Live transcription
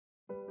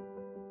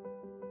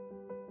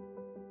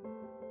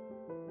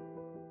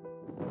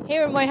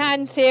Here in my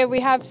hands here we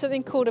have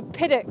something called a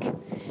piddock,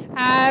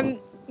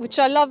 which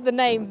I love the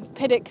name,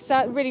 Piddock.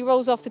 That really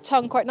rolls off the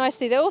tongue quite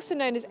nicely. They're also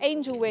known as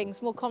angel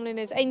wings, more commonly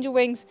known as angel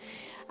wings.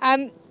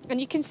 And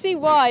you can see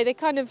why. They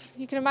kind of,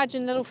 you can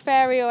imagine a little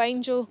fairy or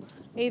angel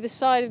either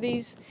side of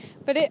these.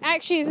 But it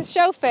actually is a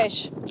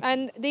shellfish.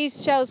 And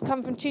these shells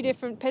come from two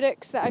different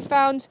piddocks that I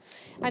found.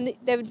 And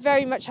they would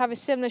very much have a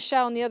similar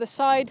shell on the other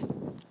side.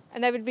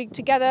 And they would be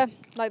together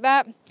like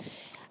that.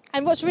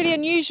 And what's really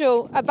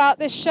unusual about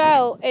this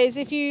shell is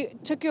if you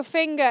took your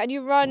finger and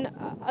you run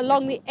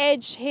along the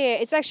edge here,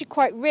 it's actually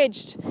quite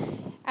ridged.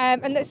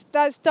 And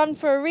that's done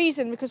for a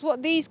reason, because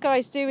what these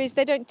guys do is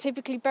they don't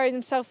typically bury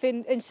themselves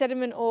in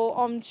sediment or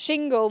on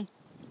shingle.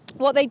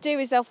 What they do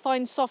is they'll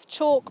find soft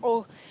chalk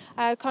or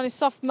kind of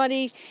soft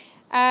muddy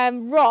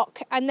rock,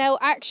 and they'll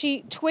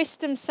actually twist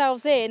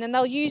themselves in, and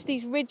they'll use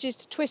these ridges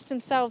to twist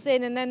themselves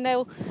in, and then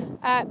they'll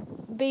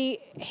be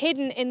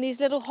hidden in these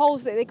little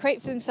holes that they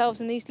create for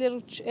themselves in these little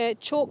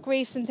chalk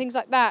reefs and things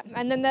like that,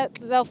 and then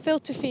they'll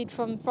filter feed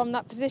from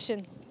that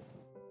position.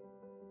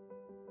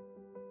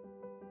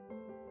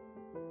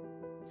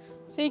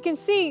 So you can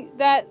see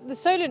that the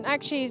Solent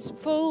actually is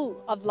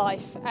full of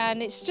life,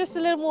 and it's just a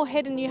little more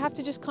hidden. You have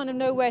to just kind of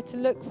know where to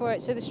look for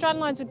it. So the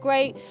Strandline's a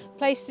great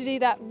place to do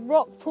that.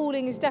 Rock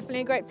pooling is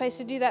definitely a great place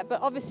to do that. But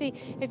obviously,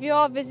 if you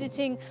are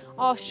visiting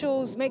our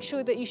shores, make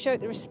sure that you show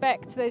the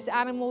respect those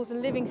animals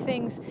and living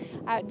things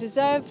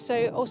deserve.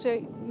 So also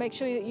make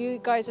sure that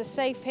you guys are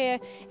safe here.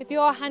 If you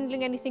are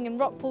handling anything in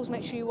rock pools,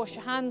 make sure you wash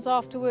your hands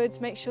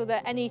afterwards. Make sure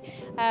that any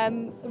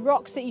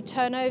rocks that you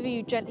turn over,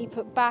 you gently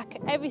put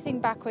back, everything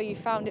back where you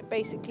found it,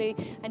 basically,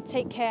 and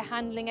take care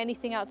handling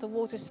anything out of the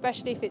water,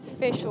 especially if it's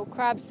fish or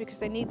crabs, because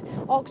they need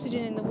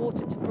oxygen in the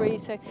water to breathe.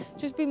 So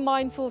just be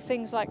mindful of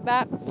things like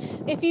that.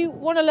 If you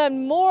want to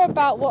learn more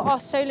about what our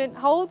Solent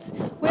holds,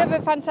 we have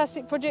a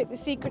fantastic project, The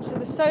Secrets of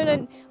the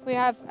Solent. We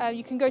have,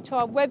 you can go to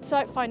our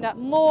website, find out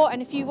more,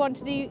 and if you want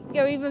to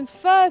go even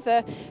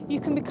further, you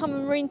can become a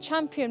marine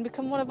champion,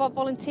 become one of our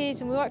volunteers,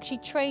 and we'll actually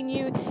train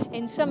you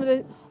in some of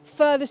the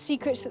further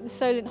secrets that the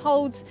Solent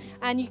holds,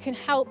 and you can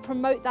help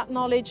promote that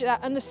knowledge,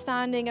 that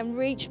understanding, and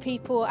reach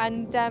people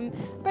and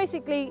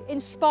basically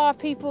inspire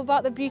people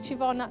about the beauty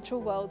of our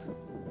natural world.